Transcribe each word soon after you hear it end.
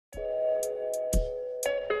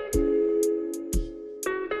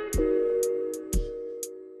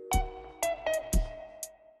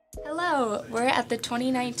at the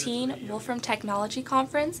 2019 Wolfram Technology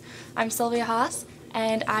Conference. I'm Sylvia Haas,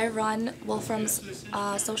 and I run Wolfram's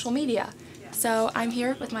social media. So I'm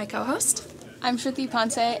here with my co-host. I'm Shruti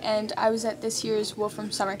Ponce, and I was at this year's Wolfram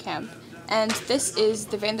Summer Camp. And this is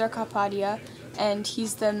Devendra Kapadia, and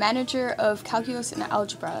he's the manager of Calculus and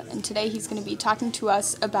Algebra. And today he's going to be talking to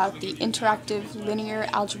us about the interactive linear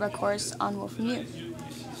algebra course on Wolfram U.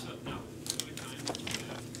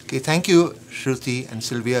 Okay, thank you, Shruti and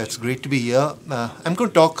Sylvia. It's great to be here. I'm going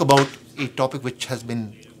to talk about a topic which I've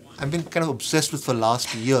been kind of obsessed with for the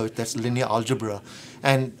last year. That's linear algebra.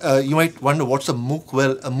 And you might wonder, what's a MOOC?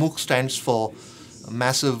 Well, a MOOC stands for a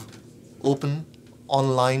massive open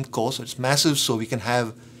online course. It's massive, so we can have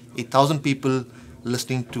 1,000 people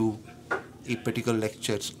listening to a particular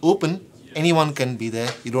lecture. It's open. Anyone can be there.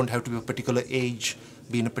 You don't have to be a particular age,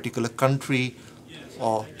 be in a particular country,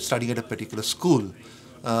 or studying at a particular school.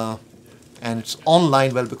 And it's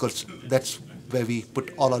online, well, because that's where we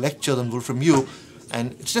put all our lectures on Wolfram U,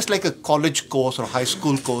 and it's just like a college course or a high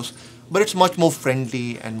school course, but it's much more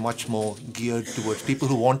friendly and much more geared towards people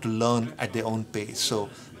who want to learn at their own pace. So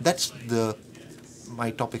that's my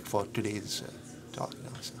topic for today's talk.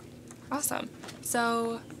 Awesome.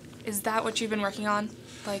 So is that what you've been working on,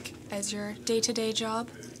 like as your day-to-day job?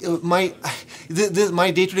 My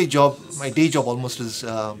day-to-day job, my day job almost is,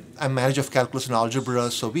 I'm manager of Calculus and Algebra,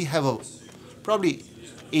 so we have probably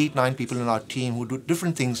 8-9 people in our team who do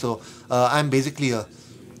different things. So I'm basically a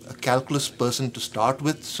calculus person to start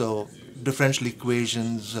with, so differential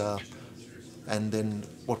equations, and then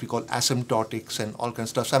what we call asymptotics and all kinds of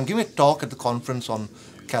stuff. So I'm giving a talk at the conference on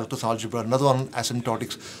calculus algebra, another one on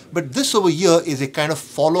asymptotics. But this over here is a kind of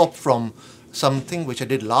follow-up from something which I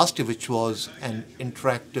did last year, which was an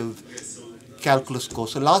interactive calculus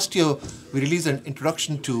course. So last year we released an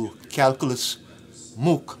introduction to calculus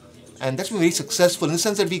MOOC, and that's been very successful in the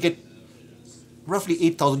sense that we get roughly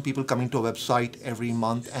 8,000 people coming to our website every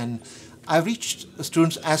month, and I've reached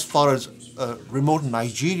students as far as remote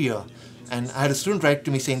Nigeria. And I had a student write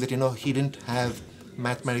to me saying that, he didn't have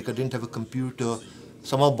Mathematica, didn't have a computer,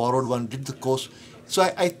 somehow borrowed one, did the course. So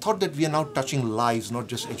I thought that we are now touching lives, not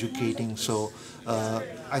just educating. So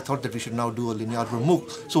I thought that we should now do a linear algebra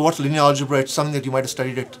MOOC. So what's linear algebra? It's something that you might have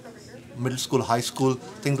studied at middle school, high school,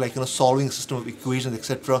 things like solving a system of equations,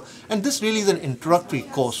 etc. And this really is an introductory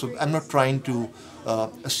course. So I'm not trying to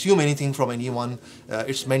assume anything from anyone.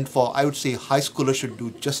 It's meant for, I would say, high schoolers should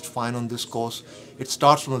do just fine on this course. It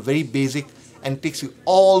starts from a very basic and takes you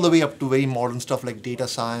all the way up to very modern stuff like data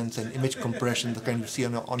science and image compression, the kind you see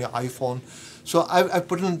on your iPhone. So I've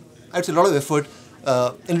put in, I'd say, a lot of effort.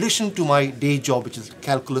 In addition to my day job, which is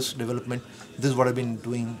calculus development, this is what I've been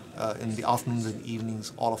doing in the afternoons and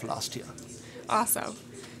evenings all of last year. Awesome.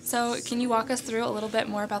 So can you walk us through a little bit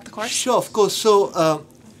more about the course? Sure, of course. So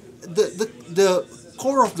the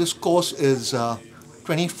core of this course is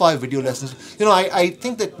 25 video lessons. I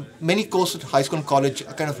think that many courses at high school and college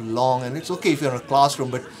are kind of long, and it's okay if you're in a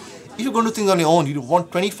classroom, but if you're going to do things on your own, you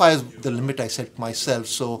want 25 is the limit I set myself.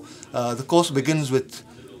 So the course begins with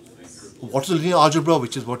what is linear algebra,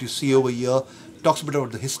 which is what you see over here. Talks a bit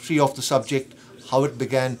about the history of the subject, how it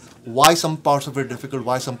began, why some parts of it are difficult,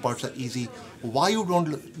 why some parts are easy, why you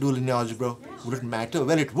don't do linear algebra. Would it matter?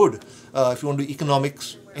 Well, it would. If you want to do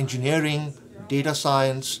economics, engineering, data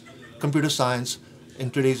science, computer science, in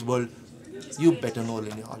today's world, you better know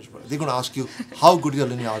linear algebra. They're going to ask you, how good is your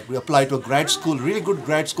linear algebra? You apply to a grad school, really good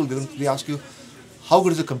grad school, they're going to ask you, how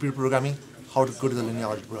good is the computer programming? How good is the linear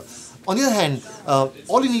algebra? On the other hand,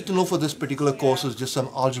 all you need to know for this particular course is just some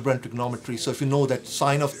algebra and trigonometry. So if you know that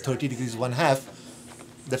sine of 30 degrees is 1/2,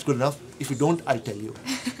 that's good enough. If you don't, I'll tell you.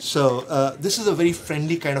 So this is a very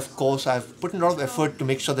friendly kind of course. I've put in a lot of effort to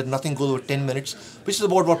make sure that nothing goes over 10 minutes, which is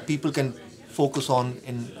about what people can focus on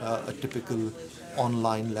in a typical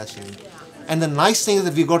online lesson. And the nice thing is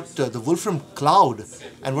that we got the Wolfram Cloud,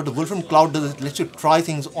 and what the Wolfram Cloud does is it lets you try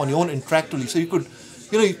things on your own interactively. So you could,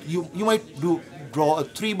 you might draw a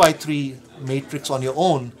 3x3 matrix on your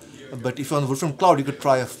own, but if you're on the Wolfram Cloud, you could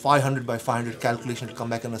try a 500 by 500 calculation to come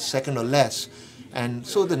back in a second or less. And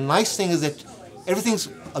so the nice thing is that everything's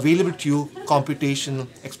available to you: computation,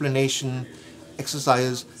 explanation,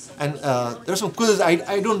 exercises, and there are some quizzes.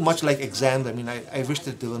 I don't much like exams. I mean, I wish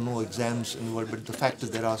that there were no exams in the world, but the fact is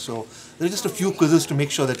there are. So there are just a few quizzes to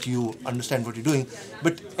make sure that you understand what you're doing.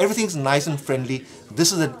 But everything's nice and friendly.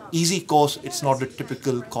 This is an easy course. It's not a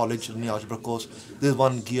typical college linear algebra course. This is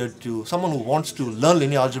one geared to someone who wants to learn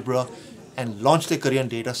linear algebra and launch their career in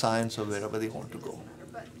data science or wherever they want to go.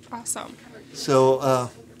 Awesome. So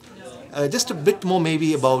just a bit more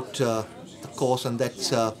maybe about the course, and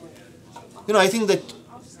that's, I think that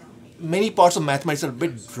many parts of mathematics are a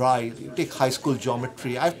bit dry. You take high school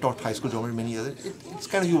geometry. I've taught high school geometry many years. It's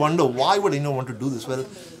kind of, you wonder, why would anyone want to do this? Well,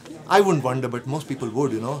 I wouldn't wonder, but most people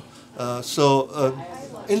would, in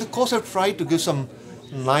the course, I've tried to give some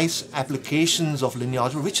nice applications of linear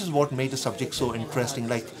algebra, which is what made the subject so interesting.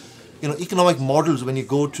 Like, economic models, when you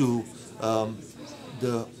go to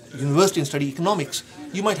the university and study economics,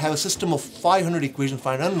 you might have a system of 500 equations,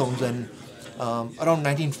 500 unknowns, and around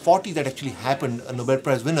 1940 that actually happened. A Nobel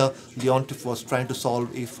Prize winner, Leontief, was trying to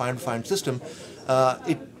solve a 500 system.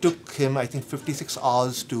 It took him, I think, 56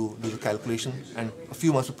 hours to do the calculation and a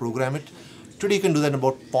few months to program it. Today you can do that in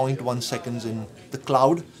about 0.1 seconds in the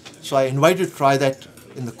cloud. So I invite you to try that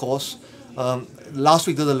in the course. Last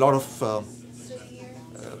week there was a lot of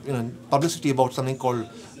publicity about something called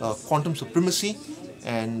quantum supremacy,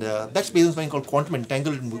 and that's based on something called quantum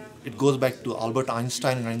entanglement. It goes back to Albert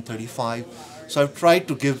Einstein in 1935. So I've tried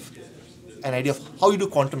to give an idea of how you do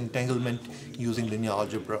quantum entanglement using linear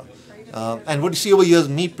algebra. And what you see over here is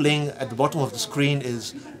me playing, at the bottom of the screen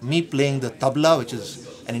is me playing the tabla, which is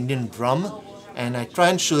an Indian drum. And I try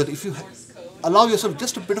and show that if you allow yourself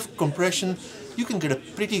just a bit of compression, you can get a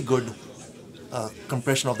pretty good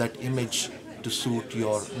compression of that image to suit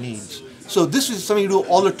your needs. So this is something you do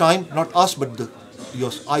all the time, not us, but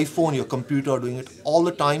your iPhone, your computer are doing it all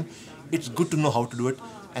the time. It's good to know how to do it,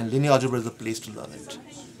 and linear algebra is the place to learn it.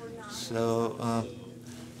 So,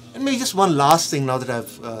 and maybe just one last thing now that I've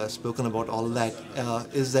spoken about all of that,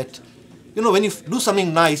 is that, when you do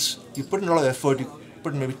something nice, you put in a lot of effort, you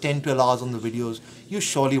put in maybe 10, 12 hours on the videos, you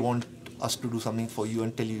surely want us to do something for you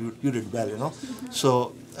and tell you you did well,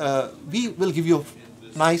 So we will give you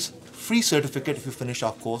a nice free certificate if you finish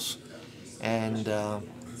our course, and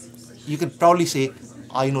you can proudly say,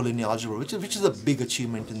 I know linear algebra, which is a big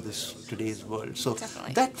achievement in this today's world. So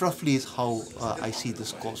Definitely. that roughly is how I see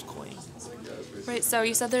this course going. Right, so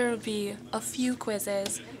you said there would be a few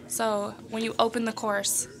quizzes. So when you open the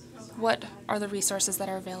course, what are the resources that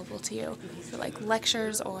are available to you? Is it like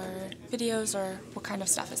lectures or videos, or what kind of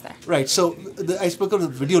stuff is there? Right, so I spoke of the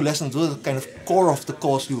video lessons. Those are the kind of core of the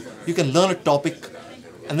course. You can learn a topic,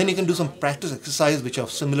 and then you can do some practice exercises which are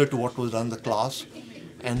similar to what was done in the class.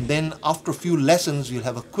 And then after a few lessons, you'll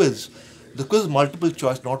have a quiz. The quiz is multiple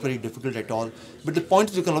choice, not very difficult at all. But the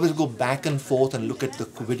point is you can always go back and forth and look at the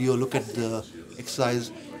video, look at the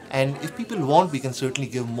exercise. And if people want, we can certainly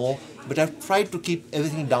give more. But I've tried to keep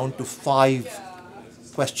everything down to 5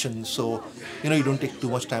 questions, so you don't take too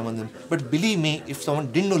much time on them. But believe me, if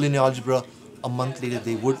someone didn't know linear algebra, a month later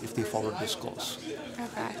they would if they followed this course.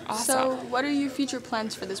 Okay, awesome. So, what are your future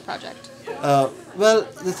plans for this project? Well,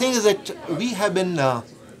 the thing is that we have been, I'm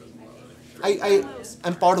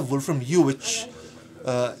part of Wolfram U, which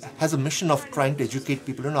has a mission of trying to educate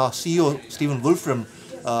people. Our CEO, Stephen Wolfram,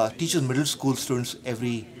 teaches middle school students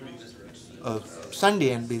every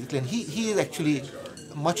Sunday, and he is actually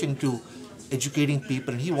much into educating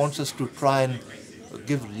people, and he wants us to try and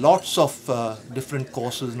give lots of different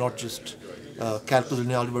courses, not just calculus,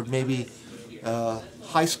 linear algebra, but maybe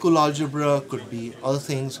high school algebra, could be other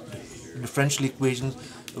things, differential equations.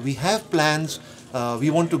 We have plans. We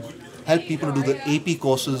want to help people do the AP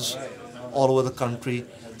courses all over the country.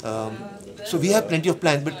 So we have plenty of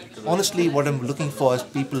plans, but honestly what I'm looking for is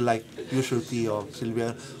people like you, Shruti, or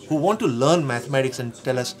Sylvia, who want to learn mathematics and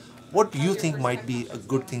tell us what do you think might be a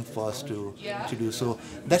good thing for us to do. So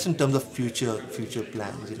that's in terms of future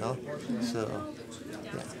plans, So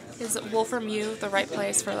yeah. Is Wolfram U the right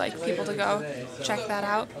place for people to go check that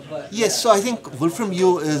out? Yes, so I think Wolfram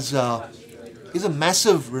U is a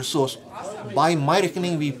massive resource. By my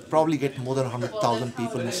reckoning, we probably get more than 100,000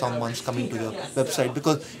 people in some months coming to the website,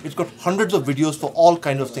 because it's got hundreds of videos for all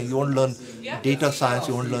kinds of things. You want to learn data science,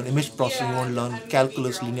 you want to learn image processing, you want to learn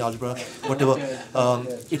calculus, linear algebra, whatever.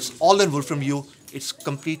 It's all in Wolfram U. It's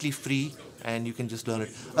completely free, and you can just learn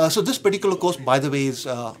it. So this particular course, by the way, is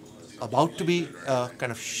about to be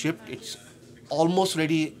kind of shipped. It's almost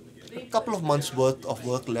ready. A couple of months worth of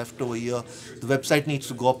work left over here. The website needs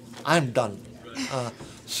to go up. I'm done.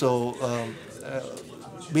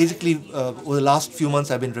 Basically, over the last few months,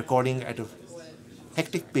 I've been recording at a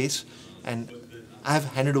hectic pace, and I've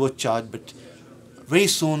handed over charge. But very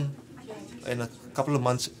soon, in a couple of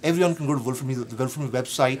months, everyone can go to the Wolfram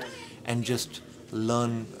website and just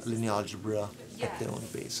learn linear algebra at their own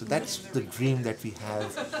pace. So that's the dream that we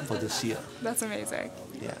have for this year. That's amazing.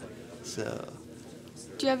 Yeah. So.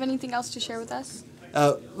 Do you have anything else to share with us?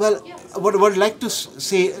 Well, what I'd like to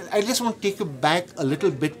say, I just want to take you back a little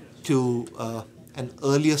bit to an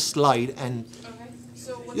earlier slide. And,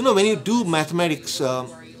 when you do mathematics,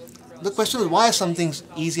 the question is, why are some things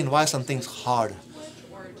easy and why are some things hard?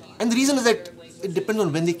 And the reason is that it depends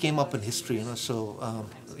on when they came up in history, So,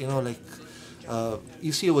 like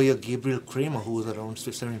you see over here Gabriel Kramer, who was around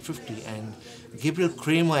 1750, and Gabriel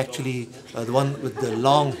Kramer actually, the one with the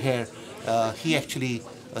long hair, he actually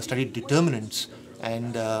studied determinants,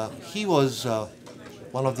 and he was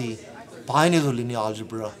one of the pioneers of linear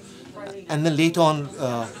algebra. And then later on,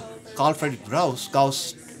 Carl Friedrich Gauss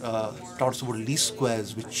taught us about least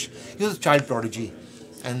squares, which he was a child prodigy.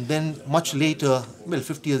 And then much later, well,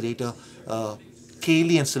 50 years later,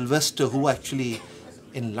 Cayley and Sylvester, who were actually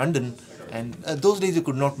in London, and those days you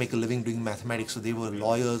could not make a living doing mathematics, so they were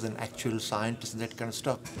lawyers and actual scientists and that kind of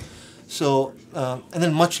stuff. So, and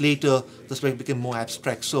then much later, the subject became more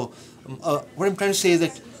abstract. So, what I'm trying to say is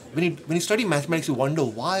that when you study mathematics, you wonder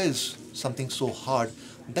why is something so hard.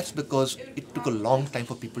 That's because it took a long time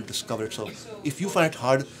for people to discover it. So, if you find it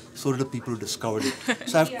hard, so did the people who discovered it.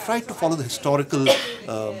 So, I've tried to follow the historical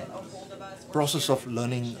process of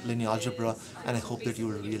learning linear algebra, and I hope that you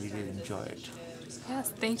will really, really enjoy it. Yes,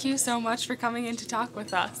 thank you so much for coming in to talk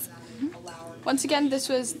with us. Once again, this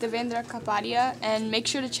was Devendra Kapadia, and make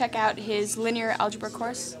sure to check out his linear algebra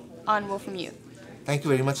course on Wolfram U. Thank you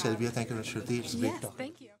very much, Sylvia. Thank you very much, Shruti. It's a great Yes, talk. thank